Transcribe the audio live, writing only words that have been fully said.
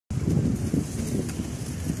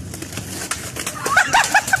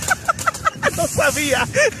sabía.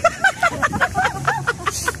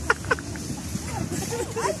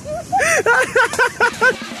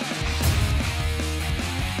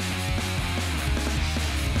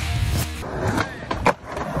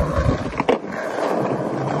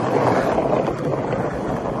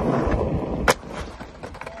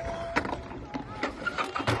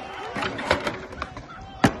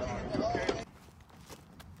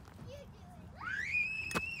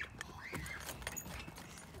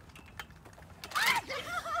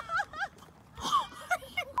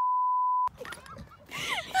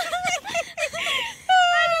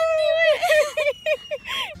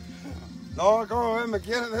 No, ¿cómo ves? ¿Me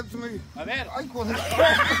quieres? Déjame. A ver. Ay, joder.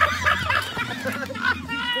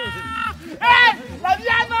 ¡La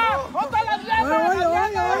diana! ¡Otra la diana! ¡La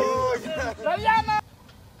diana! ¡La diana!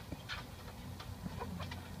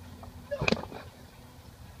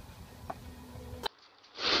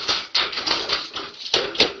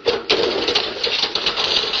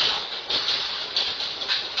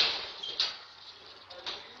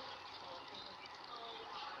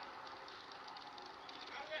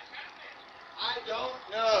 I don't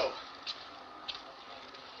know.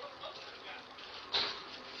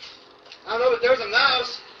 I don't know, but there's a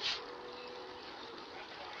mouse.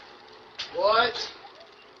 What?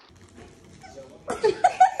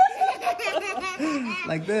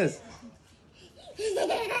 Like this. Do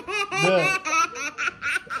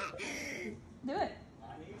it.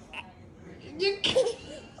 You can't.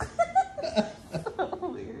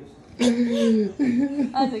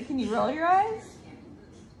 Isaac, can you roll your eyes?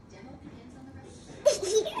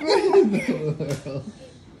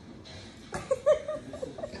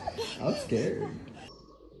 I'm scared.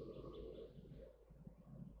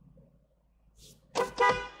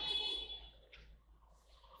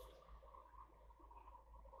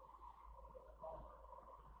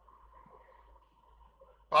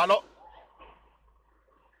 Palo.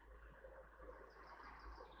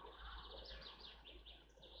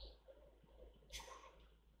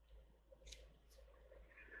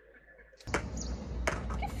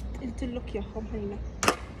 قلت لك يا خمينة.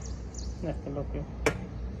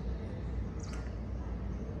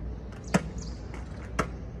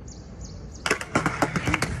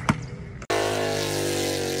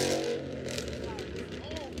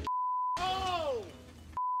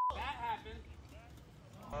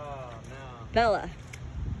 Bella.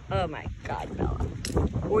 Oh my God, Bella.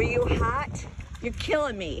 Were you hot? You're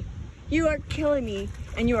killing me. You are killing me,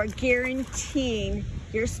 and you are guaranteeing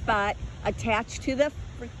your spot attached to the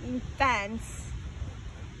freaking fence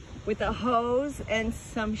with a hose and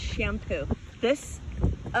some shampoo. This,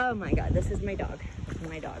 oh my God, this is my dog. This is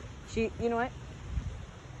my dog. She, you know what?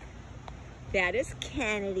 That is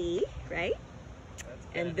Kennedy, right?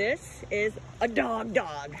 And this is a dog.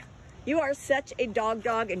 You are such a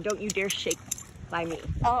dog, and don't you dare shake by me.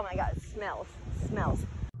 Oh my God, it smells.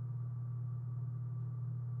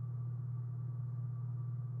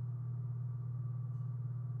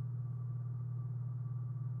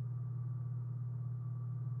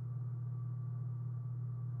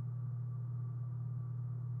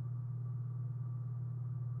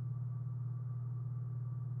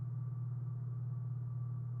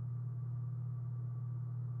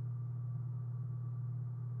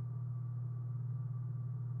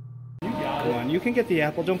 Come on, you can get the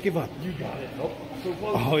apple. Don't give up. You got it. Nope. So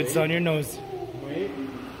oh, it's on your nose. Wait.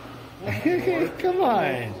 Come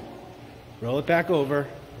on. Roll it back over.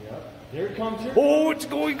 Yep. Here it comes. Here. Oh, it's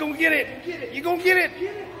going. Go get it. Get it. You gonna get it.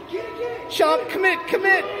 Get it. Shop, commit.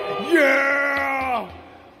 Yeah.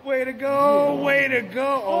 Way to go.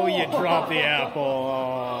 Oh, you dropped the apple.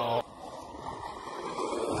 Oh.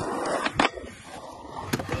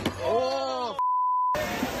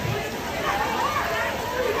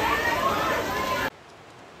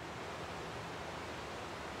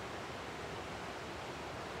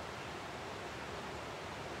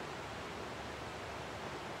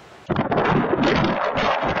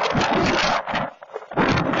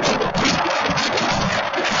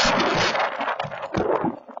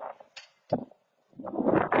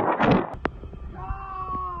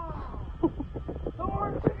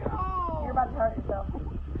 You're about to hurt yourself.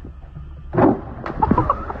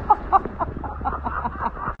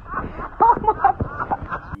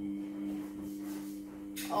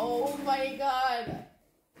 Oh my God.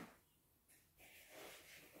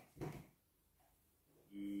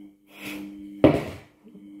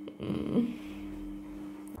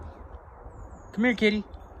 Come here, kitty.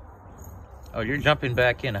 Oh, you're jumping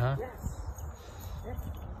back in, huh?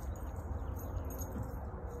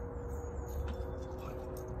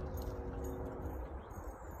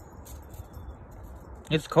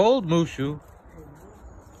 It's cold, Mushu.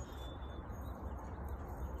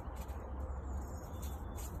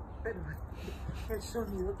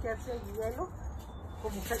 sonido que hace el hielo,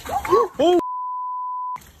 como que... Oh!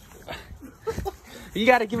 You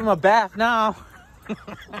gotta give him a bath now.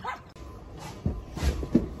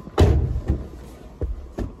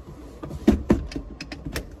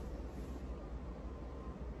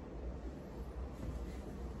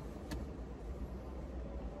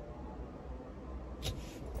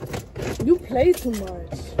 You play too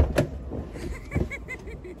much.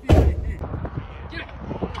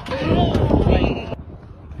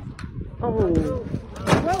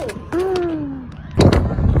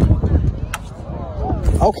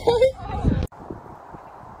 Okay.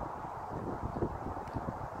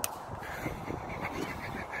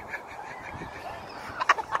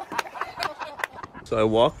 So I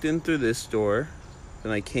walked in through this door,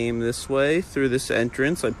 then I came this way through this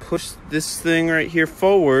entrance. I pushed this thing right here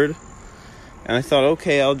forward, and I thought,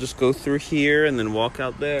 okay, I'll just go through here and then walk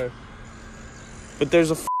out there. But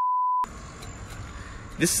there's a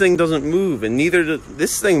this thing doesn't move, and neither does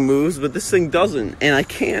this thing moves, but this thing doesn't, and I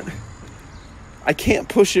can't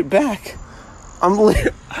push it back. I'm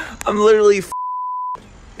literally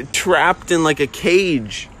trapped in like a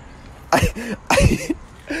cage.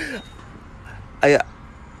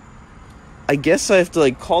 I guess I have to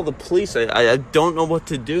like call the police. I don't know what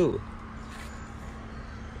to do.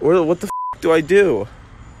 What the do I do?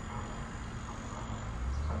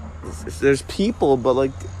 There's people, but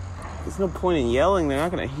like, there's no point in yelling. They're not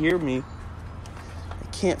gonna hear me. I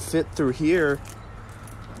can't fit through here.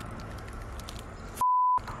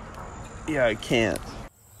 Yeah, I can't.